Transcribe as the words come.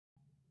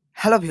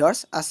Hello viewers,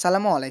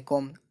 আসসালামু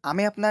আলাইকুম।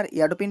 আমি আপনার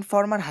airdrop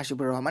informer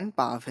Hasibur Rahman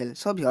পাওয়াফেল।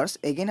 So viewers,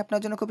 again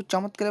আপনার জন্য খুবই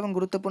চমৎকার এবং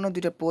গুরুত্বপূর্ণ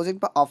দুইটা প্রজেক্ট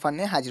বা অফার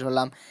নিয়ে হাজির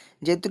হলাম।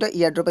 যে দুটো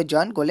ইয়ারড্রপে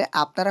জয়েন করলে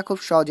আপনারা খুব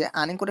সহজে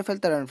আর্নিং করে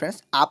ফেলতে পারবেন ফ্রেন্ডস,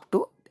 আপ টু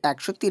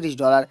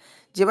 $130।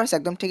 যে ভার্স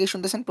একদম ঠিকই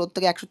শুনতেছেন,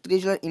 প্রত্যেকে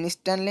 $130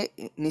 ইনস্ট্যান্টলি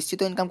নিশ্চিত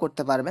ইনকাম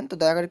করতে পারবেন। তো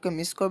দয়া করে কেউ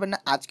মিস করবেন না,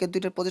 আজকের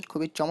দুইটা প্রজেক্ট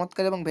খুবই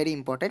চমৎকার এবং ভেরি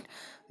ইম্পর্টেন্ট।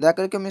 দয়া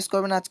করে কেউ মিস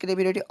করবেন না আজকের এই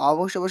ভিডিওটি।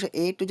 অবশ্যই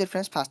এ to Z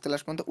friends first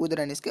class পর্যন্ত উইথ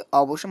রানিসকে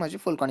অবশ্যই মাঝে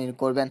ফুল কন্টিনিউ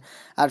করবেন।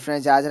 আর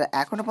ফ্রেন্ডস, যারা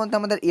এখনো পর্যন্ত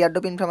আমাদের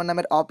ইয়ারড্রপ ইনফর্মার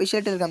নামের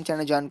অফিসিয়াল টেলিগ্রাম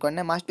চ্যানেলে জয়েন করেন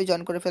না, মাস্ট বি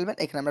জয়েন করে ফেলবেন।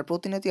 এখানে আমরা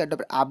প্রতিনিয়ত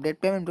ইয়ারড্রপের update,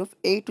 payment proof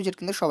A to Z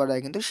কিন্তু সবার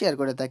আগে কিন্তু শেয়ার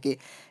করে থাকি।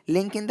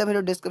 লিঙ্ক কিন্তু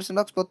ভিডিও ডিসক্রিপশন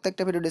বক্স,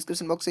 প্রত্যেকটা ভিডিও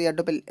ডিসক্রিপশন বক্সে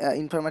ইয়ারড্রপের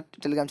ইনফর্মার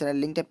টেলিগ্রাম চ্যানেল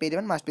লিঙ্কটা পেয়ে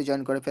যাবেন, মাস্ট বি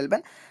জয়েন করে ফেলবেন।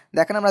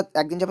 দেখেন, আমরা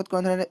একদিন যাবত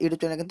কোনো ধরনের ইউটিউব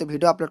চ্যানেলে কিন্তু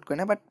ভিডিও আপলোড করি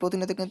না, বাট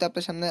প্রতিনিয়ত কিন্তু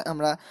আপনার সামনে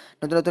আমরা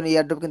নতুন নতুন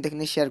ইয়ারড্রপ কিন্তু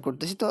এখানে শেয়ার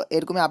করতেছি। তো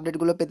এরকমই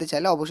আপডেটগুলো পেতে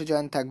চাইলে অবশ্যই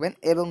জয়েন থাকবেন।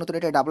 এবং নতুন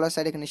একটা ডাবল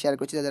সাইড এখানে শেয়ার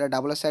করছি, যারা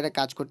ডাবল সাইডে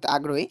কাজ করতে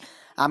আগ্রহী।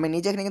 আমি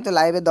নিজে এখানে কিন্তু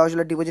লাইভে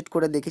 $10 ডিপোজিট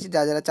করে দেখেছি।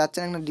 যারা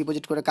চাচ্ছেন এখানে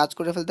ডিপোজিট করে কাজ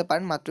করে ফেলতে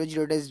পারেন। মাত্র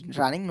 0 ডেজ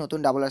রানিং নতুন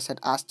ডাবল সেট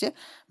আসছে,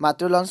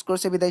 মাত্র লঞ্চ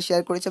করছে বিদায়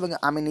শেয়ার করেছে। এবং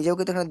আমি নিজেও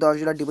কিন্তু এখানে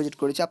 $10 ডিপোজিট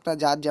করেছি। আপনার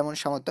যার যেমন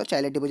সামর্থ্য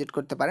চাইলে ডিপোজিট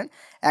করতে পারেন।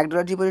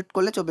 $1 ডিপোজিট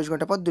করলে 24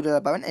 ঘন্টা পর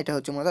 $2 পাবেন। এটা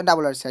হচ্ছে মূলত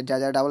ডাবল সেট।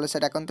 যারা ডাবল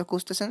সেট অ্যাকাউন্ট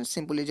খুঁজতেছেন,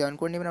 সিম্পলি জয়েন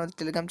করে নেবেন আমাদের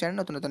টেলিগ্রাম চ্যানেল,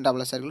 নতুন নতুন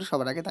ডাবল সেটগুলো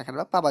সবার আগে দেখার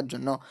বা পাওয়ার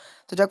জন্য।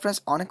 তো যাক ফ্রেন্ডস,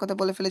 অনেক কথা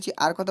বলে ফেলেছি,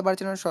 আর কথা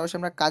বাড়ছে না, সরাসরি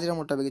আমরা কাজের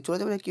মোটাবেগে চলে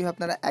যাবো যে কীভাবে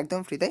আপনারা একদম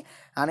ফ্রিতে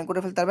আর্নিং করে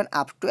ফেলতে পারবেন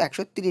আপ টু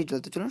 $130।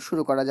 তো চলুন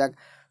শুরু করা যাক।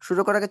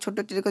 শুরু করার আগে ছোট্ট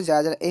একটি রিকোয়েস্ট,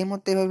 যারা এই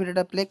মুহূর্তে এইভাবে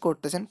ভিডিওটা প্লে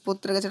করতেছেন,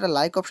 প্রত্যেকের কাছে একটা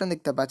লাইক অপশন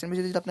দেখতে পাচ্ছেন।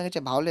 যদি আপনার কাছে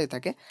ভালো লেগে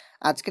থাকে,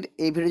 আজকের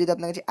এই ভিডিও যদি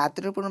আপনার কাছে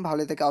এতটুকু পরিমাণ ভালো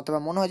লেগে থাকে, অথবা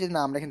মনে হয় যে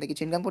না আমরা এখান থেকে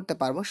কিছু ইনকাম করতে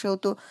পারবো,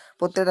 সেহেতু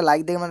প্রত্যেকটা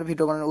লাইক দিয়ে আমার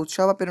ভিডিও বানানোর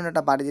উৎসাহ বা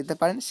প্রেরণাটা বাড়িয়ে দিতে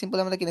পারেন। সিম্পল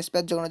আমাদেরকে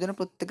ইন্সপায়ার জোগানোর জন্য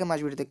প্রত্যেকে মাস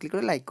ভিডিওতে ক্লিক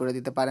করে লাইক করে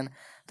দিতে পারেন।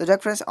 তো যাক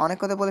ফ্রেন্ডস, অনেক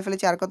কথা বলে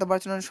ফেলেছি, আর কথা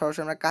বাড়ছে না,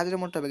 সরাসরি আমরা কাজের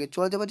মোটাবেগে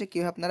চলে যাবো যে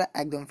কীভাবে আপনারা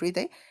একদম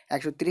ফ্রিতেই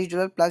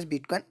 $130 প্লাস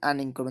বিটকয়েন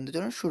আর্নিং করবেন। তো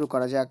চলুন শুরু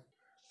করা যাক।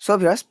 সো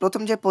ভিউয়ার্স,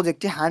 প্রথম যে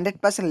প্রজেক্টটি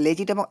 100%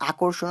 লেজিট এবং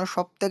আকর্ষণীয়,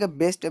 সবথেকে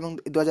বেস্ট এবং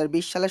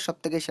 2020 সালের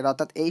সবথেকে সেরা,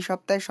 অর্থাৎ এই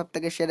সপ্তাহের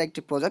সবথেকে সেরা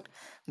একটি প্রজেক্ট।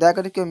 দয়া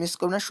করে কেউ মিস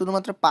করবেন না।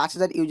 শুধুমাত্র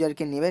 5000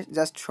 ইউজারকে নেবে,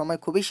 জাস্ট সময়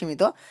খুবই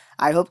সীমিত।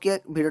 আই হোপ কি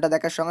ভিডিওটা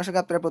দেখার সঙ্গে সঙ্গে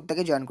আপনারা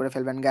প্রত্যেকে জয়েন করে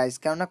ফেলবেন গাইজ,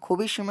 কেননা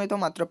খুবই সীমিত,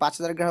 মাত্র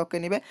 5000 গ্রাহককে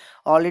নেবে।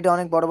 অলরেডি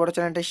অনেক বড় বড়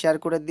চ্যানেলটা শেয়ার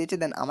করে দিয়েছে।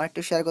 দেন আমার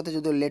একটু শেয়ার করতে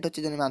যদিও লেট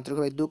হচ্ছে, জন্য আমি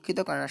আন্তরিকভাবে দুঃখিত,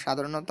 কারণ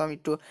সাধারণত আমি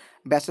একটু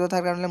ব্যস্ততা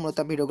থাকার কারণে মূলত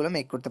ভিডিওগুলো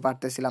মেক করতে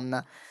পারতেছিলাম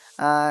না।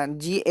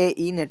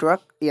 GAE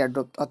নেটওয়ার্ক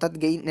ইয়ারড্রপ, অর্থাৎ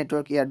গেই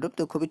নেটওয়ার্ক ইয়ারড্রপ।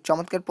 তো খুবই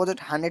চমৎকার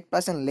প্রজেক্ট,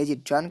 100% লেজিট।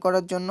 জয়েন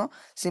করার জন্য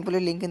simply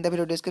link in the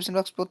video description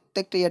box,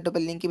 প্রত্যেকটা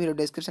ইয়ারড্রপের লিঙ্কই ভিডিও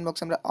ডেসক্রিপশন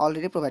বক্সে আমরা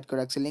অলরেডি প্রোভাইড করে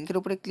রাখছি। লিঙ্কের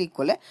উপরে ক্লিক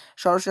করলে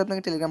সরাসরি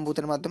আপনাকে টেলিগ্রাম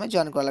বুথের মাধ্যমে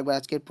জয়েন করা লাগবে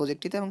আজকের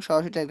প্রজেক্টটিতে, এবং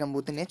সরাসরি টেলিগ্রাম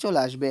বুথে নিয়ে চলে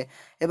আসবে।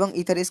 এবং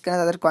ইথার স্ক্যানে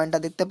তাদের কয়েনটা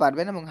দেখতে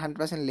পারবেন, এবং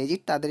 100%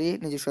 লেজিট তাদেরই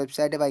নিজস্ব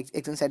ওয়েবসাইটে বা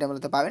এক্সচেঞ্জ সাইটে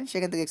মূলত পাবেন।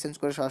 সেখান থেকে এক্সচেঞ্জ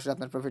করে সরাসরি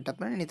আপনার প্রফিটটা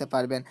আপনারা নিতে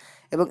পারবেন,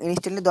 এবং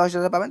ইনস্ট্যান্টলি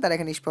 $10 পাবেন, তারা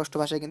এখানে স্পষ্ট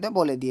ভাষায় কিন্তু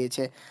বলে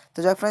দিয়েছে। তো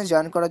যাক ফ্রেন্ডস,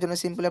 জয়েন করার জন্য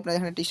সিম্পলি আপনারা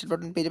এখানে টি শার্ট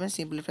বাটন পেয়ে যাবেন।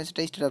 সিম্পলি ফ্রেন্ডস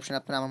একটা স্টার অপশন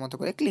আপনার আমার মতো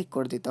করে ক্লিক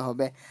করে দিতে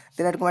হবে।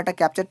 দেন এরকম একটা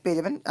ক্যাপচার পেয়ে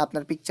যাবেন,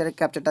 আপনার পিকচারের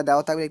ক্যাপচারটা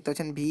দেওয়া থাকবে, দেখতে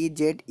পাচ্ছেন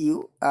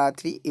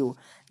VZU3U।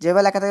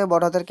 যেভাবে লেখা থাকবে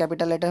বড় হাতের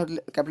ক্যাপিটাল লেটার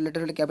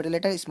হলে ক্যাপিটাল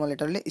লেটার, স্মল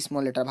লেটার হলে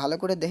স্মল লেটার, ভালো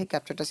করে দেখে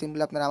ক্যাপচারটা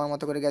সিম্পলি আপনারা আমার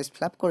মতো করে গাইস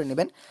ফিল আপ করে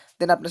নেবেন।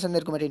 দেন আপনার সামনে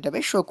এরকম একটা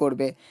ইন্টারফেস শো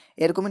করবে।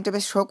 এরকম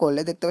ইন্টারফেস শো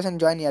করলে দেখতে পাচ্ছেন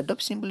জয়েন ইয়ারড্রপ।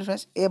 সিম্পলি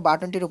ফ্রেন্ডস এই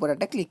বাটনটির উপর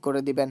একটা ক্লিক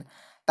করে দিবেন।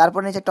 তারপর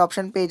নিচে একটা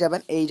অপশন পেয়ে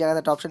যাবেন, এই জায়গাতে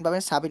একটা অপশন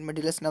পাবেন সাবমিট মাই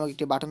ডিটেলস নামক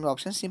একটি বাটনের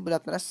অপশন। সিম্পলি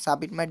আপনারা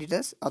সাবমিট মাই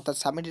ডিটেলস, অর্থাৎ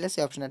সাবমিট ডিটেলস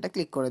এই অপশনে একটা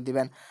ক্লিক করে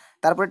দিবেন।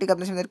 তারপরে ঠিক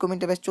আপনার সামনে এরকম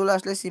ইন্টারফেস চলে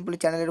আসলে সিম্পলি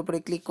চ্যানেলের উপরে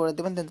ক্লিক করে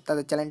দেবেন। দেন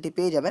তাদের চ্যানেলটি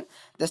পেয়ে যাবেন।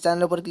 জাস্ট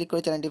চ্যানেলের উপরে ক্লিক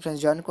করে চ্যানেলটি ফ্রেন্ডস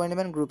জয়েন করে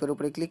নেবেন। গ্রুপের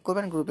উপরে ক্লিক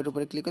করবেন, গ্রুপের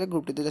উপরে ক্লিক করে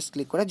গ্রুপটিতে জাস্ট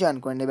ক্লিক করে জয়েন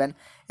করে নেবেন।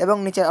 এবং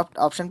নিচে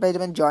অপশন পেয়ে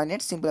যাবেন জয়েন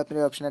ইট, সিম্পলি আপনি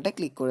এই অপশনটা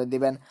ক্লিক করে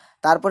দিবেন।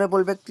 তারপরে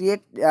বলবে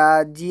ক্রিয়েট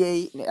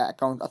জিএই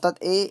অ্যাকাউন্ট, অর্থাৎ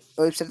এই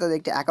ওয়েবসাইটে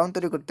একটি অ্যাকাউন্ট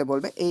তৈরি করতে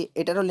বলবে।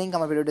 এটারও লিঙ্ক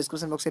আমার ভিডিও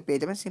ডিসক্রিপশন বক্সে পেয়ে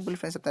যাবেন। সিম্পলি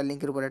ফ্রেন্ডস আপনার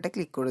লিঙ্কের উপরে একটা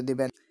ক্লিক করে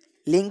দিবেন।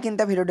 Link in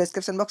the video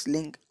description box,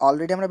 link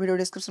already আমরা ভিডিও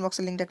ডেসক্রিপশন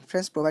বক্সে লিঙ্কটা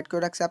ফ্রেন্ডস প্রোভাইড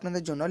করে রাখছি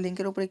আপনাদের জন্য।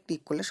 লিঙ্কের উপরে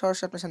ক্লিক করলে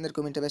সরাসরি আপনার সামনে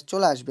এরকম ইন্টারফেস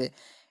চলে আসবে।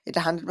 এটা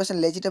 100%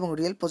 লেজিট এবং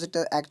রিয়েল প্রজেক্টটা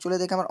অ্যাকচুয়ালি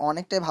দেখে আমার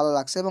অনেকটাই ভালো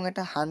লাগছে, এবং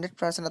এটা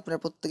 100% আপনারা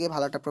প্রত্যেকেই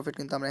ভালো একটা প্রফিট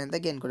কিন্তু আমরা এখান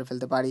থেকে গেইন করে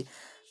ফেলতে পারি।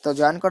 তো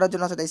জয়েন করার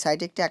জন্য, অর্থাৎ এই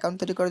সাইটে একটি অ্যাকাউন্ট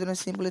তৈরি করার জন্য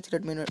সিম্পলি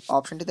থ্রেড মেনু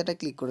অপশনটিতে একটা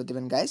ক্লিক করে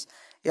দেবেন গাইস।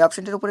 এই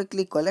অপশনটির উপরে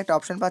ক্লিক করলে একটা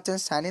অপশন পাচ্ছেন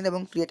সাইন ইন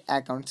এবং ক্রিয়েট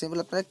অ্যাকাউন্ট। সিম্পল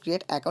আপনারা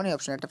ক্রিয়েট অ্যাকাউন্ট এই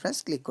অপশন একটা ফ্রেন্ডস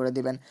ক্লিক করে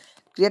দিবেন।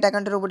 ক্রিয়েট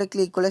অ্যাকাউন্টের উপরে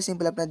ক্লিক করলে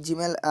সিম্পল আপনার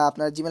জিমেল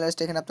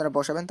অ্যাড্রেসটা এখানে আপনারা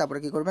বসাবেন। তারপরে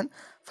কি করবেন,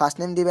 ফার্স্ট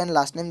নেম দিবেন,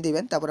 লাস্ট নেম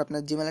দিবেন, তারপর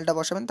আপনার জিমেলটা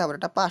বসাবেন, তারপর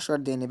একটা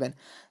পাসওয়ার্ড দিয়ে নেবেন।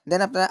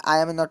 দেন আপনারা আই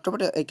এম নট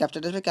রোবট এই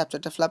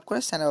ক্যাপচারটা ফিল করে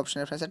সাইন আপ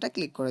অপশনের ফ্রেন্ডসটা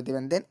ক্লিক করে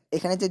দিবেন। দেন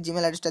এখানে যে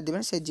জিমেল অ্যাড্রেসটা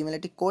দিবেন, সেই জিমেল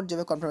একটি কোড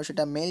যাবে,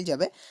 কনফার্মেশনটা মেইল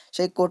যাবে।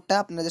 সেই কোডটা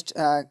আপনারা জাস্ট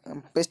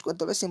পেস্ট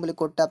করতে হবে। সিম্পলি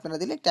কোডটা আপনারা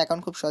দিলে একটা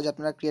অ্যাকাউন্ট খুব সহজে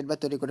আপনারা ক্রিয়েট বা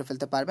তৈরি করে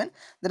ফেলতে পারবেন।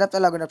 দেন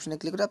আপনারা লগ ইন অপশনে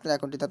ক্লিক করে আপনার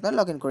অ্যাকাউন্টটিতে আপনারা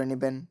লগ ইন করে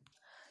নেবেন।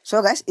 সো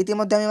গাইস,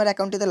 ইতিমধ্যে আমি আমার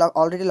অ্যাকাউন্টটিতে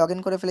অলরেডি লগ ইন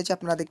করে ফেলেছি।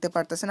 আপনারা দেখতে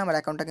পারতেছেন আমার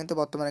অ্যাকাউন্টটা কিন্তু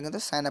বর্তমানে কিন্তু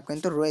সাইন আপ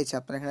কিন্তু রয়েছে।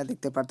 আপনারা এখানে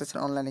দেখতে পারতেছেন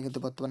অনলাইনে কিন্তু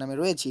বর্তমানে আমি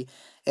রয়েছি।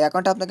 এই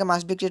অ্যাকাউন্টটা আপনাকে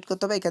মাস্ট বি ক্রিয়েট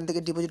করতে হবে। এখান থেকে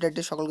ডিপোজিট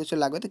অ্যাড্রেস সকল কিছু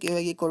লাগবে। তো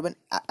কীভাবে কী করবেন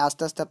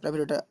আস্তে আস্তে আপনার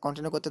ভিডিওটা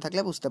কন্টিনিউ করতে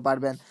থাকলে বুঝতে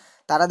পারবেন।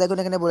 তারা দেখুন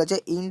এখানে বলেছে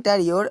inter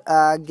your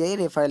gay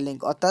referral link,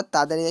 অর্থাৎ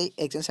তাদের এই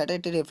এক্সচেঞ্জ সাইটে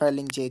একটি রেফারেল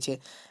লিঙ্ক চেয়েছে।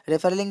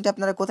 রেফারেল লিঙ্কটা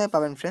আপনারা কোথায়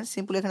পাবেন ফ্রেন্ডস?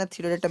 সিম্পল এখানে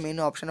থ্রিডের একটা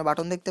মেনু অপশনের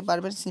বাটন দেখতে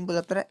পারবেন। সিম্পল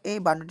আপনারা এই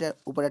বাটনটার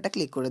উপরে একটা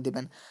ক্লিক করে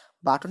দেবেন।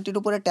 বাটনটির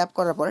উপরে ট্যাপ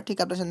করার পরে ঠিক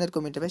আপনার সামনে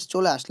এরকম ইন্টারফেস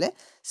চলে আসলে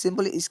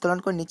সিম্পলি স্ক্রল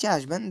করে নিচে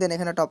আসবেন। দেন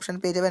এখানে একটা অপশন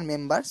পেয়ে যাবেন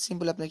মেম্বার।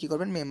 সিম্পলি আপনি কী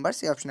করবেন, মেম্বার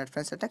সেই অপশনের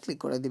ফ্রেন্ডস একটা ক্লিক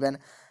করে দিবেন।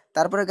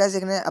 তারপরে গাইজ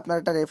এখানে আপনার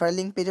একটা রেফারেল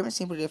লিঙ্ক পেয়ে যাবেন।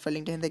 সিম্পলি রেফারেল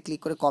লিঙ্কটা এখানে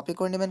ক্লিক করে কপি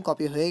করে নেবেন।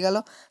 কপি হয়ে গেল।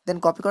 দেন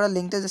কপি করার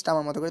লিঙ্কটা জাস্ট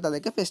আমার মতো করে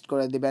তাদেরকে পেস্ট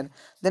করে দিবেন।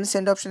 দেন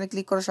সেন্ড অপশনে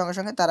ক্লিক করার সঙ্গে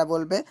সঙ্গে তারা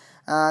বলবে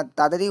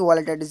তাদেরই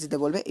ওয়ালেট অ্যাড্রেস দিতে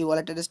বলবে। এই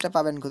ওয়ালেট অ্যাড্রেসটা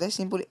পাবেন কোথায়?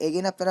 সিম্পল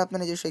এগেন আপনারা আপনার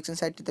নিজস্ব এক্সচেঞ্জ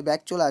সাইটটিতে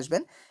ব্যাক চলে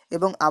আসবেন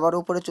এবং আবার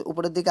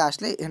উপরের দিকে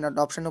আসলে এখানে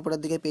অপশন উপরের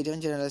দিকে পেয়ে যাবেন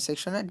জেনারেল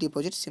সেকশনে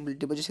ডিপোজিট। সিম্পল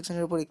ডিপোজিট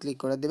সেকশনের উপরে ক্লিক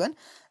করে দেবেন।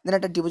 দেন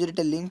একটা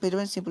ডিপোজিটের লিঙ্ক পেয়ে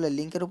যাবেন। সিম্পল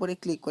লিঙ্কের উপরে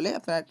ক্লিক করলে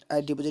আপনার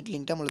ডিপোজিট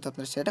লিঙ্কটা মূলত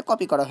আপনার সেটা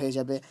কপি করা হয়ে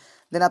যাবে।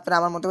 দেন আপনারা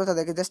আমার মতো করে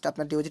তাদেরকে জাস্ট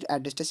আপনার ডিপোজিট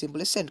অ্যাড্রেসটা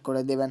সিম্পলি সেন্ড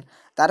করে দেবেন।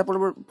 তারপর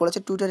বলেছে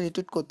টুইটার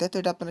রিটুইট করতে। তো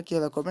এটা আপনারা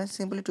কীভাবে করবেন?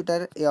 সিম্পলি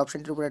টুইটার এই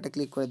অপশনটির উপরে একটা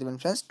ক্লিক করে দেবেন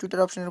ফ্রেন্ডস। টুইটার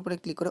অপশনের উপরে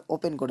ক্লিক করে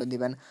ওপেন করে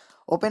দিবেন।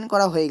 ওপেন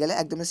করা হয়ে গেলে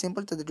একদমই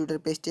সিম্পল তাদের টুইটার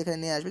পেজটি এখানে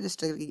নিয়ে আসবে। জাস্ট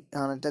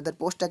তাদের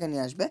পোস্টটাকে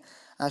নিয়ে আসবে।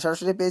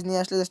 সরাসরি পেজ নিয়ে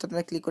আসলে জাস্ট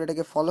আপনারা ক্লিক করে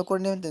এটাকে ফলো করে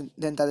নেবেন।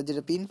 দেন তাদের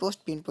যেটা পিন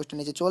পোস্টের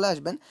নিচে চলে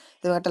আসবেন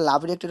এবং একটা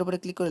লাভ রিয়েক্টের উপরে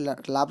ক্লিক করে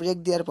লাভ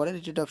রিয়েক্ট দেওয়ার পরে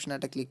রিটুইট অপশনে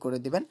একটা ক্লিক করে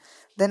দেবেন।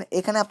 দেন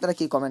এখানে আপনারা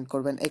কি কমেন্ট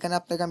করবেন? এখানে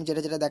আপনাকে আমি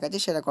যেটা দেখাচ্ছি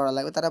সেটা করা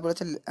লাগবে। তারা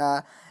বলেছে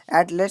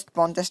অ্যাট লিস্ট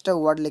 50টা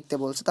ওয়ার্ড লিখতে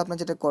বলছে। তো আপনি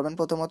যেটা করবেন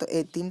প্রথমত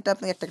এই তিনটা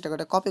আপনি একটা একটা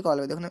করে কপি করা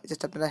লাগবে। দেখুন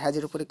জাস্ট আপনারা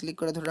হ্যাজের উপরে ক্লিক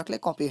করে ধরে রাখলে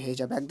কপি হয়ে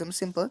যাবে, একদম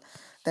সিম্পল।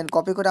 দেন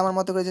কপি করে আমার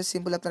মতো করে যে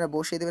সিম্পল আপনারা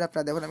বসিয়ে দেবেন।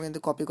 আপনারা দেখুন আমি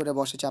কিন্তু কপি করে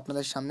বসেছি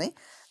আপনাদের সামনেই।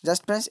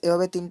 জাস্ট ফ্রেন্ডস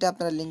এভাবে তিনটা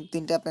আপনারা লিঙ্ক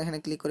তিনটা আপনারা এখানে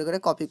ক্লিক করে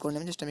কপি করে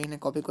নেবেন। জাস্ট আমি এখানে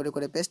কপি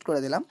করে পেস্ট করে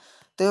দিলাম।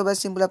 তো এভাবে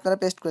সিম্পল আপনারা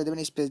পেস্ট করে দেবেন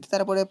স্পেস দিয়ে।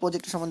 তারপরে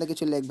প্রজেক্টের সম্বন্ধে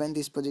কিছু লিখবেন।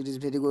 This project is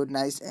very good,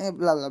 nice,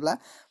 ব্লা ব্লা ব্লা।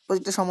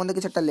 প্রজেক্টের সম্বন্ধে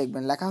কিছু একটা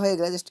লিখবেন। লেখা হয়ে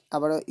গেলে জাস্ট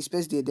আবারও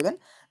স্পেস দিয়ে দেবেন।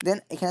 দেন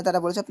এখানে তারা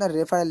বলেছে আপনার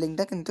রেফারেল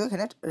লিঙ্কটা কিন্তু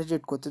এখানে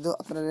রিটুইট করতে। তো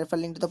আপনার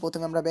রেফারেল লিঙ্কটা তো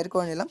প্রথমে আমরা বের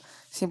করে নিলাম।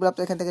 সিম্পল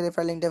আপনি এখান থেকে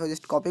রেফারেল লিঙ্কটা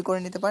জাস্ট কপি করে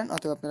নিতে পারেন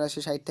অথবা আপনারা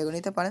সেই সাইট থেকেও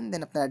নিতে পারেন।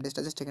 দেন আপনার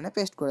অ্যাড্রেসটা জাস্ট এখানে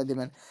পেস্ট করে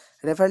দেবেন।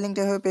 রেফারেল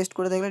লিঙ্কটা এভাবে পেস্ট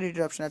করে দেখলে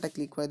রিটুইট অপশন একটা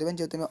ক্লিক করে দেবেন।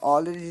 যেহেতু আমি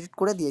অলরেডি রিটুইট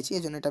করে দিয়েছি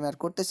এই জন্য এটা আমি আর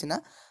করতেছি না।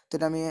 তো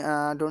এটা আমি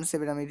ডোন্ট সেভ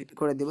এটা আমি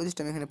করে দেবো। জাস্ট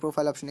আমি এখানে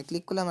প্রোফাইল অপশনে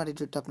ক্লিক করলে আমার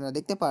রিটুইটটা আপনারা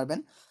দেখতে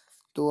পারবেন।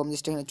 তো আমি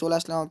জাস্ট এখানে চলে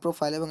আসলাম আমার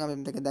প্রোফাইল এবং আমি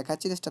আপনাকে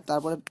দেখাচ্ছি জাস্ট।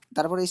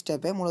 তারপরে এই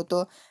স্টেপে মূলত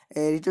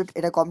রিটুইট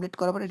এটা কমপ্লিট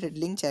করার পরে এটা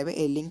লিঙ্ক চাইবে।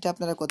 এই লিঙ্কটা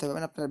আপনারা কোথায়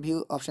পাবেন? আপনারা ভিউ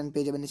অপশন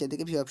পেয়ে যাবেন নিচের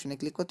দিকে। ভিউ অপশনে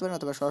ক্লিক করতে পারেন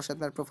অথবা সরাসরি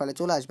আপনার প্রোফাইলে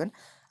চলে আসবেন।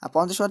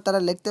 50 ওয়ার্ড তারা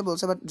লিখতে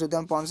বলছে, বাট যদি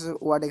আমি 50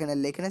 ওয়ার্ড এখানে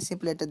লিখে নেই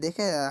সিম্পলি এটা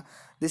দেখে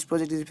this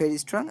project is very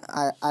strong,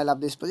 I love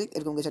this project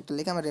এরকম কিছু একটা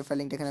লিখে আমার রেফার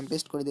লিঙ্কটা এখানে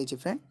পেস্ট করে দিয়েছি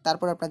ফ্রেন্ড।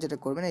 তারপর আপনারা যেটা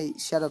করবেন এই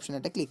শেয়ার অপশনে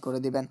একটা ক্লিক করে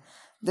দেবেন।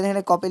 দেন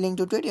এখানে কপি লিঙ্ক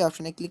টু টুইট এই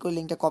অপশনে ক্লিক করে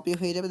লিঙ্কটা কপি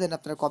হয়ে যাবে। দেন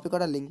আপনারা কপি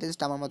করার লিঙ্কটা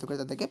জাস্ট আমার মতো করে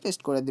তাদেরকে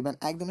পেস্ট করে দেবেন।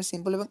 একদমই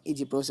সিম্পল এবং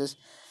ইজি প্রসেস।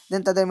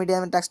 দেন তাদের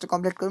মিডিয়ামের টাস্কটা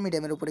কমপ্লিট করে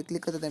মিডিয়ামের উপরে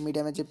ক্লিক করে তাদের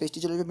মিডিয়ামের যে পেজটি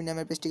চলে যাবে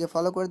মিডিয়ামের পেজটিকে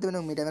ফলো করে দেবেন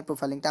এবং মিডিয়ামের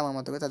প্রোফাইল লিঙ্কটা আমার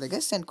মতো করে তাদেরকে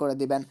সেন্ড করে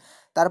দেবেন।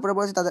 তারপরে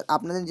বলেছে তাদের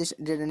আপনাদের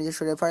যে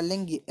নিজস্ব রেফার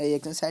লিঙ্ক এই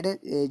এক্সচেঞ্জ সাইডে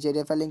যে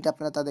রেফার লিঙ্কটা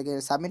আপনারা তাদেরকে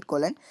সাবমিট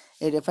করলেন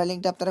এই রেফার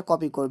লিঙ্কটা আপনারা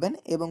কপি করবেন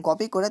এবং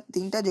কপি করে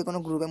তিনটা যে কোনো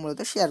গ্রুপে মূলত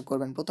শেয়ার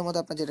করবেন। প্রথমত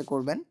আপনারা যেটা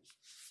করবেন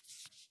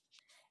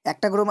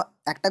একটা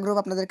গ্রুপ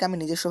আপনাদেরকে আমি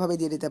নিজস্বভাবে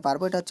দিয়ে দিতে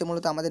পারবো। এটা হচ্ছে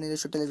মূলত আমাদের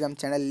নিজস্ব টেলিগ্রাম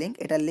চ্যানেল লিঙ্ক।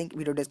 এটার লিঙ্ক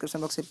ভিডিও ডেসক্রিপশন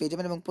বক্সে পেয়ে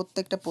যাবেন এবং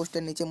প্রত্যেকটা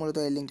পোস্টের নিচে মূলত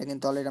এই লিঙ্কটা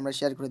কিন্তু অলরেডি আমরা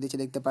শেয়ার করে দিয়েছি,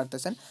 দেখতে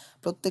পারতেছেন।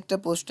 প্রত্যেকটা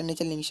পোস্টের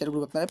নিচে লিঙ্ক শেয়ার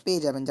গ্রুপ আপনারা পেয়ে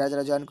যাবেন।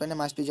 যারা জয়েন করেন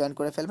মাস্ট বি জয়েন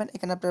করে ফেলবেন।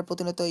 এখানে আপনারা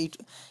প্রতিনিয়ত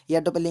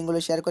ইয়ারড্রপের লিঙ্কগুলো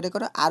শেয়ার করে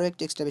আরও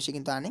একটু এক্সট্রা বেশি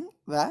কিন্তু আর্নিং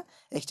বা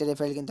এক্সট্রা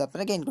রেফারেল কিন্তু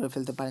আপনারা গেইন করে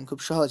ফেলতে পারেন খুব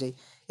সহজেই।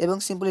 এবং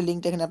সিম্পলি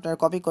লিঙ্কটা এখানে আপনারা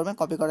কপি করবেন।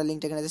 কপি করার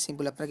লিঙ্কটা এখানে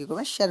সিম্পলি আপনারা কী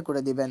করবেন, শেয়ার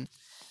করে দিবেন।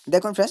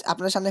 দেখুন ফ্রেন্ডস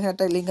আপনার সামনে এখানে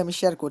একটা লিঙ্ক আমি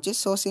শেয়ার করছি।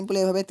 সো সিম্পলি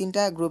এভাবে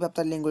তিনটা গ্রুপ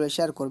আপনার লিঙ্কগুলো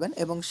শেয়ার করবেন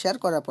এবং শেয়ার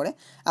করার পরে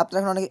আপনারা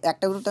এখন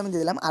একটা গ্রুপ তো আমি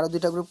দিয়ে দিলাম, আরও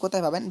দুইটা গ্রুপ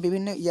কোথায় পাবেন?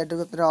 বিভিন্ন ইয়ারড্রপ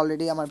আপনারা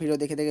অলরেডি আমার ভিডিও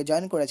দেখে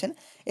জয়েন করেছেন।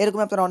 এরকম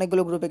আপনারা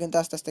অনেকগুলো গ্রুপে কিন্তু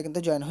আস্তে আস্তে কিন্তু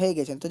জয়েন হয়ে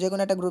গেছেন। তো যে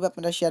কোনো একটা গ্রুপে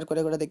আপনারা শেয়ার করে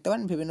দেখতে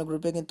পারেন। বিভিন্ন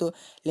গ্রুপে কিন্তু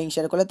লিঙ্ক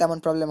শেয়ার করলে তেমন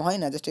প্রবলেম হয়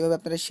না। জাস্ট এভাবে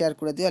আপনারা শেয়ার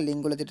করে দিয়ে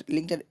লিঙ্কগুলো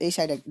লিঙ্কটার এই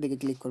সাইডের দিকে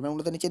ক্লিক করবেন,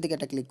 মূলত নিচের দিকে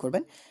একটা ক্লিক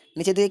করবেন।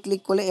 নিচের দিকে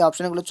ক্লিক করলে এই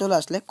অপশনগুলো চলে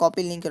আসলে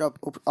কপি লিঙ্কের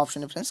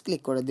অপশনে ফ্রেন্ডস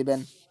ক্লিক করে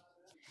দিবেন।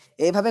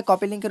 এইভাবে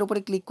কপি লিঙ্কের উপরে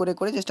ক্লিক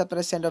করে জাস্ট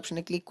আপনারা সেন্ড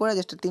অপশনে ক্লিক করে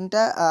জাস্ট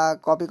তিনটা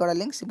কপি করা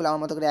লিঙ্ক সিম্পল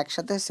আমার মতো করে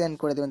একসাথে সেন্ড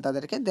করে দেবেন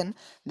তাদেরকে। দেন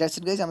দ্যাটস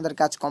ইট গাইস, আমাদের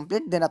কাজ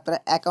কমপ্লিট। দেন আপনারা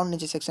অ্যাকাউন্ট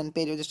নিচে সেকশন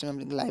পেয়ে যাবে। জাস্ট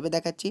আমি লাইভে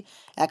দেখাচ্ছি।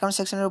 অ্যাকাউন্ট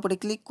সেকশনের উপরে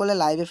ক্লিক করলে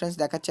লাইভে ফ্রেন্ডস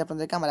দেখাচ্ছি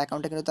আপনাদেরকে আমার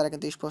অ্যাকাউন্টে কিন্তু তারা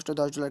কিন্তু স্পষ্ট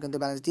 $10 কিন্তু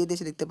ব্যালেন্স দিয়ে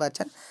দিয়েছে, দেখতে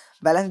পাচ্ছেন।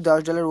 Balance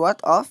 $10 worth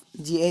of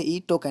GAE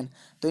token.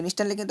 তো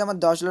ইনস্ট্যান্টলি কিন্তু আমার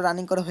 $10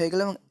 আর্নিং করা হয়ে গেল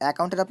এবং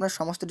অ্যাকাউন্টের আপনার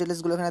সমস্ত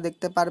ডিটেলসগুলো এখানে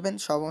দেখতে পারবেন,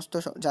 সমস্ত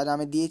যা যা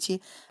আমি দিয়েছি,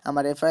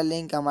 আমার রেফারেল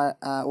লিঙ্ক, আমার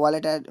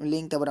ওয়ালেট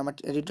লিঙ্ক, তারপর আমার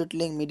রিটুইট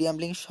লিঙ্ক, মিডিয়াম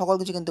লিঙ্ক, সকল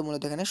কিছু কিন্তু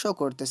মূলত এখানে শো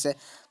করতেছে।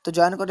 তো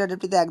জয়েন করার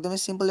অ্যাড্রেসটিতে একদমই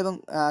সিম্পল এবং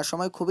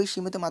সময় খুবই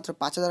সীমিত, মাত্র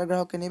 5,000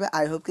 গ্রাহককে নেবে।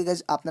 আই হোপ কি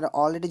গাইজ আপনারা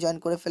অলরেডি জয়েন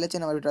করে ফেলেছেন,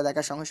 আমার ভিডিও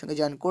দেখার সঙ্গে সঙ্গে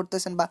জয়েন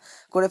করতেছেন বা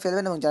করে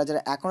ফেলবেন, এবং যারা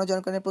যারা এখনও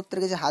জয়েন করেন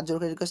প্রত্যেকে যে হাত জোর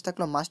করে রিকোয়েস্ট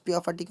থাকলো, মাস্ট বি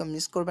অফারটিকে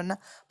মিস করবেন না,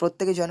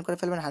 প্রত্যেকে জয়েন করে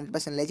ফেলবেন।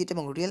 100% লেজিট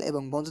এবং রিয়েল,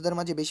 এবং বন্ধুদের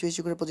মাঝে বেশি বেশি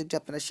করে প্রজেক্টটি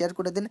আপনারা শেয়ার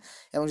করে দিন,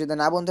 এবং যদি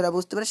না বন্ধুরা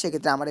বুঝতে পারে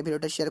সেক্ষেত্রে আমার এই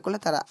ভিডিওটা শেয়ার করলে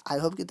তারা আই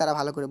হোপ কি তারা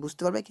ভালো করে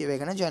বুঝতে পারবে কীভাবে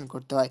এখানে জয়েন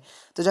করতে হয়।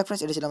 তো যাক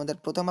ফ্রেন্ডস, এটা ছিল আমাদের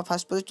প্রথম বা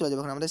ফার্স্ট প্রজেক্ট। চলে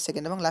যাবো এখন আমাদের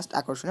সেকেন্ড এবং লাস্ট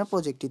আকর্ষণীয়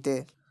প্রজেক্টটিতে।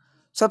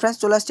 সো ফ্রেন্ডস,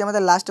 চলে আসছি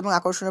আমাদের লাস্ট এবং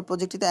আকর্ষণীয়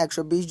প্রজেক্টটিতে।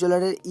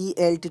 $120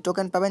 ELT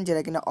টোকেন পাবেন,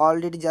 যেটা কিনা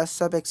অলরেডি জাস্ট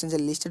সব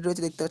এক্সচেঞ্জের লিস্টেড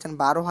রয়েছে। দেখতে পাচ্ছেন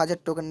 12,000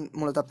 টোকেন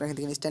মূলত আপনার এখান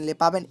থেকে ইনস্ট্যান্টলি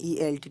পাবেন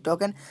ELT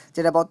টোকেন,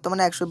 যেটা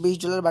বর্তমানে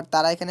 $120। বাট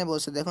তারা এখানে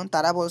বলছে, দেখুন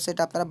তারা বলছে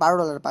এটা আপনারা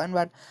 $12 পাবেন,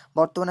 বাট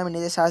বর্তমানে আমি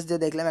নিজে সার্চ দিয়ে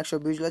দেখলাম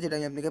 $120, যেটা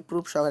আমি আপনাকে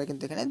প্রুফ সহকারে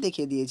কিন্তু এখানে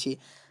দেখিয়ে দিয়েছি।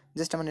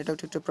 জাস্ট আমার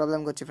নেটওয়ার্ক একটু প্রবলেম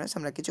করছে ফ্রেন্ডস,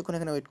 আমরা কিছুক্ষণ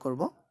এখানে ওয়েট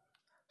করবো।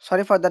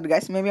 Sorry for that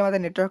guys, maybe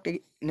আমাদের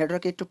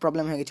নেটওয়ার্কে একটু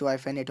প্রবলেম হয়ে গেছে,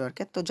 ওয়াইফাই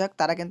নেটওয়ার্কে। তো যাক,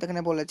 তারা কিন্তু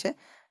এখানে বলেছে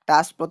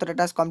প্রতিটা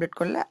টাস্ক কমপ্লিট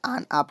করলে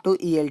earn up to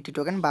ELT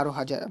token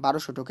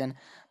 1200 token.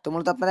 তো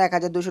মূলত আপনারা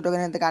 1,200 টোকেন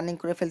এখান থেকে আর্নিং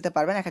করে ফেলতে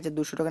পারবেন।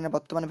 1,200 টোকেনের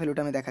বর্তমানে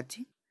ভ্যালুটা আমি দেখাচ্ছি।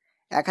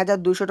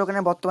 1,200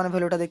 টোকেনের বর্তমানে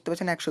ভ্যালুটা দেখতে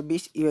পাচ্ছেন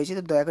 120 হয়েছে।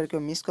 তো দয়া করে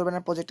কেউ মিস করবেন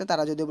না প্রজেক্টটা।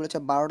 তারা যদিও বলেছে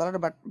 $12,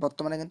 বাট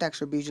বর্তমানে কিন্তু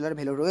 $120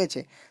 ভ্যালু রয়েছে,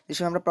 যে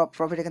সময় আমরা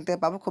প্রফিট এখান থেকে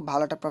পাবো। খুব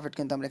ভালো একটা প্রফিট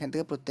কিন্তু আমরা এখান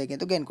থেকে প্রত্যেকে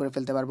কিন্তু গেইন করে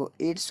ফেলতে পারবো।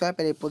 এর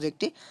এই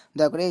প্রজেক্টটি,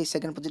 দয়া করে এই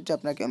সেকেন্ড প্রজেক্টটি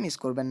আপনারা কেউ মিস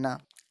করবেন না।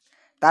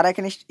 তারা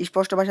এখানে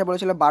স্পষ্ট ভাষায়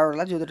বলেছিল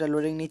 $12, যেহেতু এটা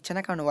লোডিং নিচ্ছে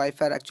না, কারণ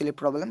ওয়াইফাইয়ের অ্যাকচুয়ালি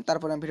প্রবলেম।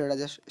 তারপরে আমি ভিডিওটা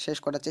শেষ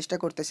করার চেষ্টা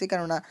করতেছি,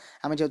 কেননা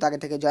আমি যেহেতু আগে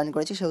থেকে জয়েন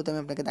করেছি সেহেতু আমি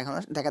আপনাকে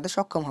দেখাতে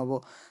সক্ষম হব।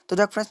 তো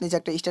যাক ফ্রেন্ডস, নিচে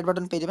একটা স্টার্ট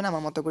বাটন পেয়ে যাবেন,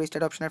 আমার মতো করে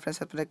স্টার্ট অপশনের ফ্রেন্ডস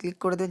আপনারা ক্লিক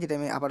করে দেবেন, যেটা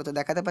আমি আপাতত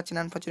দেখাতে পাচ্ছি না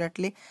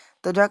আনফর্চুনেটলি।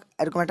 তো যাক,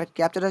 এরকম একটা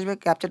ক্যাপচার আসবে,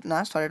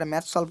 এটা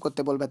ম্যাথ সলভ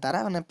করতে বলবে তারা,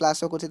 মানে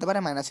প্লাসও করতে দিতে পারে,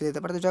 মাইনাসও দিতে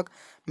পারে। তো যাক,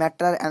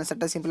 ম্যাথটার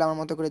অ্যান্সারটা সিম্পল আমার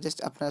মতো করে জাস্ট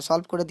আপনারা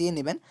সলভ করে দিয়ে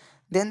নেবেন।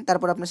 দেন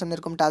তারপর আপনার সামনে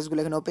এরকম টাস্কগুলো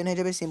এখানে ওপেন হয়ে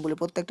যাবে। সিম্পলি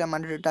প্রত্যেকটা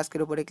ম্যান্ডেটরি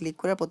টাস্কের উপরে ক্লিক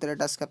করে প্রত্যেকটা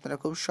টাস্ক আপনারা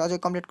খুব সহজে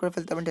কমপ্লিট করে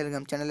ফেলতে পারেন।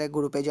 টেলিগ্রাম চ্যানেলে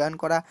গ্রুপে জয়েন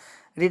করা,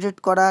 রিটুইট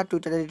করা,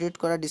 টুইটারে রিটুইট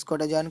করা,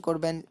 ডিসকর্ডে জয়েন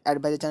করবেন,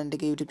 অ্যাডভাইজার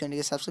চ্যানেলটিকে, ইউটিউব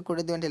চ্যানেলটিকে সাবস্ক্রাইব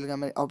করে দেবেন,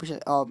 টেলিগ্রামের অফিসিয়াল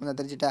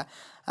আপনাদের যেটা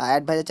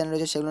অ্যাডভাইজার চ্যানেল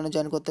রয়েছে সেগুলো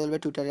জয়েন করতে বলবে,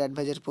 টুইটারে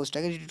অ্যাডভাইজার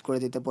পোস্টটাকে রিটুইট করে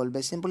দিতে বলবে।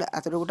 সিম্পলি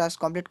এতটুকু টাস্ক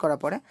কমপ্লিট করার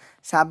পরে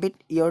সাবমিট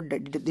ইওর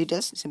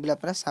ডিটেলস, সিম্পলি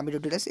আপনারা সাবমিট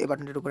ইওর ডিটেলস এই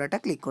বাটনটির উপরে একটা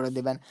ক্লিক করে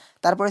দেবেন।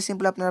 তারপরে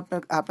সিম্পলি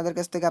আপনাদের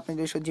কাছ থেকে আপনি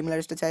যে জিমেল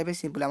অ্যাড্রেসটা চাইবে,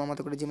 সিম্পলি আমার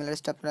মতো করে জিমেল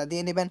অ্যাড্রেসটা আপনারা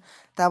দিয়ে নেবেন।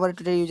 তারপরে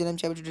টুইটার ইউজারনেম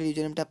চাইবে, টুইটার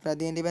ইউজারনেমটা আপনারা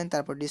দিয়ে নেবেন।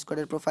 তারপর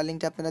ডিসকর্ডের প্রোফাইল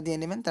লিঙ্কটা আপনারা দিয়ে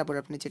নেবেন। তারপর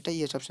আপনি যেটা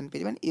ইয়েস অপশন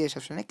পেয়ে যাবেন, ইয়েস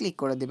অপশনে ক্লিক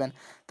করে দেবেন।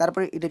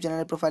 তারপরে ইউটিউব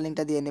চ্যানেলের প্রোফাইল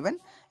লিঙ্কটা দিয়ে নেবেন।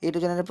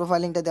 ইউটিউব চ্যানেলের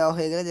প্রোফাইল লিঙ্কটা দেওয়া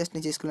হয়ে গেলে জাস্ট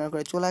নিচে স্ক্রল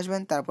করে চলে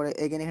আসবেন। তারপরে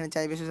এগেন এখানে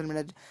চাইবে সোশ্যাল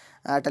মিডিয়ার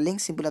একটা লিঙ্ক,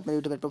 সিম্পল আপনার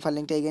ইউটিউবের প্রোফাইল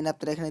লিঙ্কটা এগেন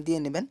আপনারা এখানে দিয়ে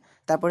নেবেন।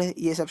 তারপরে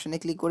ইয়েস অপশনে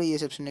ক্লিক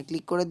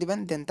করে দিবেন।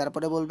 দেন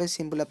তারপরে বলবে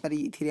সিম্পল আপনার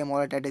ইথিরিয়াম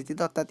ওয়ালেট অ্যাড্রেস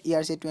দিতে, অর্থাৎ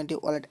ERC20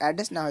 ওয়ালেট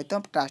অ্যাড্রেস, না হয়তো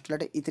ট্রাস্ট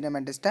ওয়ালেটের ইথিরিয়াম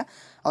অ্যাড্রেসটা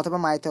অথবা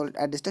মাইথ ওয়ালেট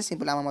অ্যাড্রেসটা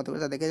সিম্পল আমার মতো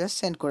করে তাদেরকে জাস্ট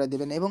সেন্ড করে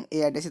দেবেন, এবং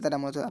এই অ্যাড্রেসে তারা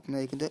মূলত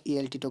আপনাদের কিন্তু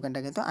ELT টোকেনটা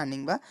কিন্তু আর্নিং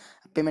বা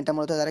পেমেন্টটা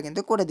মূলত তারা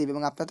কিন্তু করে দিবে,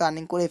 এবং আপনারা তো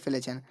আর্নিং করেই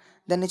ফেলেছেন।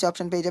 দেন নিচে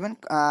অপশন পেয়ে যাবেন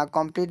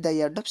কমপ্লিট দ্য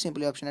এয়ারড্রপ,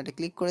 সিম্পলি অপশনটা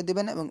ক্লিক করে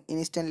দেবেন এবং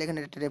ইনস্ট্যান্টলি এখানে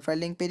একটা রেফারেল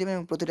লিঙ্ক পেয়ে যাবেন,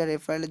 এবং প্রতিটা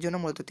রেফারেলের জন্য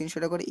মূলত 300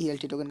 টাকা করে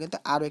ELT টোকেন কিন্তু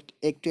আরও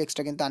একটু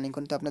এক্সট্রা কিন্তু আর্নিং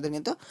কিন্তু আপনাদের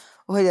কিন্তু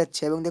হয়ে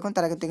যাচ্ছে। এবং দেখুন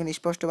তারা কিন্তু এখানে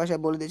স্পষ্ট ভাষায়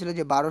বলে দিয়েছিল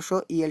যে 1200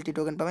 ELT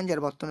টোকেন পাবেন,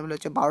 যার বর্তমানে ভ্যালু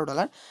হচ্ছে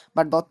 $12,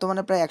 বাট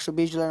বর্তমানে প্রায়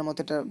 $120 মতো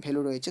একটা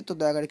ভ্যালু রয়েছে। তো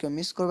দয়া করে কেউ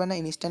মিস করবে না,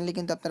 ইনস্ট্যান্টলি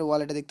কিন্তু আপনার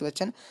ওয়ালেটে দেখতে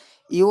পাচ্ছেন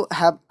you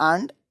have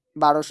earned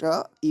 1200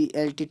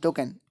 ELT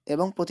token,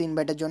 এবং প্রতি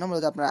ইনভাইটের জন্য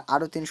মূলত আপনারা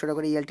আরও 300 টাকা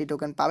করে ELT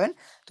টোকেন পাবেন।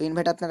 তো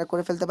ইনভাইট আপনারা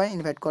করে ফেলতে পারেন।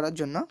 ইনভাইট করার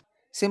জন্য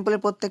সিম্পলি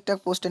প্রত্যেকটা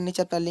পোস্টের নিচে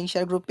আপনার লিঙ্ক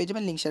শেয়ার গ্রুপ পেয়ে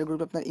যাবেন। লিঙ্ক শেয়ার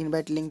গ্রুপে আপনার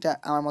ইনভাইট লিঙ্কটা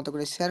আমার মতো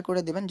করে শেয়ার করে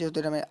দেবেন, যেহেতু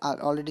এটা আমি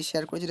অলরেডি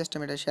শেয়ার করেছি, জাস্ট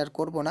আমি এটা শেয়ার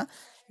করবো না,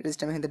 জাস্ট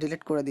আমি কিন্তু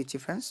ডিলিট করে দিচ্ছি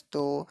ফ্রেন্ডস।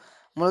 তো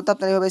মূলত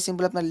আপনার এইভাবে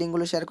সিম্পল আপনার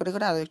লিঙ্কগুলো শেয়ার করে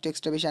আরও একটু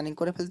এক্সট্রা বেশি আর্নিং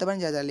করে ফেলতে পারেন।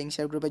 যারা লিঙ্ক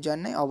শেয়ার গ্রুপে জয়েন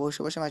নেই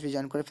অবশ্যই মাসে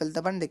জয়েন করে ফেলতে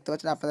পারেন। দেখতে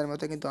পাচ্ছেন আপনাদের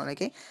মতো কিন্তু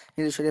অনেকেই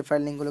নিজস্ব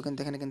রেফারেল লিঙ্কগুলো কিন্তু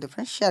এখানে কিন্তু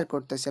ফ্রেন্ডস শেয়ার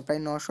করতেছে। প্রায়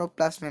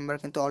 900+ মেম্বার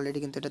কিন্তু অলরেডি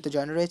কিন্তু এটাতে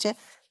জয়েন রয়েছে,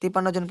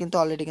 53 জন কিন্তু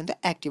অলরেডি কিন্তু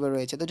অ্যাক্টিভে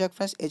রয়েছে। তো যাক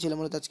ফ্রেন্ডস, এই ছিল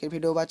মূলত আজকের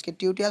ভিডিও বা আজকের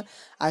টিউটোরিয়াল।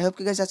 আই হোপ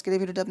কি গাইস আজকের এই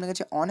ভিডিওটা আপনার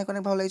কাছে অনেক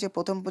ভালো লেগেছে।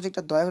 প্রথম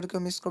প্রজেক্টটা দয়া করে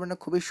কেউ মিস করবেন না,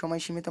 খুবই সময়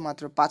সীমিত,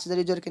 মাত্র 5,000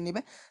 ইউজারকে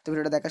নেবে। তো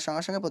ভিডিওটা দেখার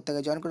সঙ্গে সঙ্গে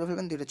প্রত্যেকে জয়েন করে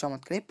ফেলবেন দুটো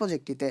চমৎকার এই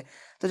প্রজেক্টটিতে।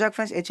 তো যাক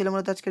ফ্রেন্ডস, এই ছিল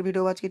মূলত আজকের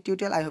ভিডিও বা আজকের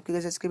টিউটোরিয়াল। আই হোপ কি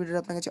গাইস আজকের ভিডিওটা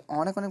আপনার কাছে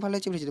অনেক ভালো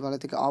লেগেছে। ভিডিওটি ভালো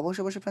থেকে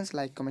অবশ্যই ফ্রেন্ডস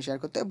লাইক কমেন্ট শেয়ার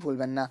করতে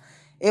ভুলবেন না,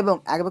 এবং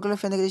একবার করে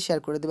ফ্রেন্ডকে শেয়ার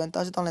করে দেবেন,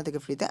 তাহলে অনলাইন থেকে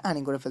ফ্রিতে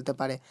আর্নিং করে ফেলতে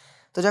পারে।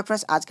 তো যাক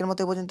ফ্রেন্ডস, আজকের মতো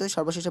এই পর্যন্ত,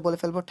 সর্বশেষে বলে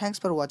ফেলবো thanks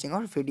for watching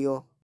hour video.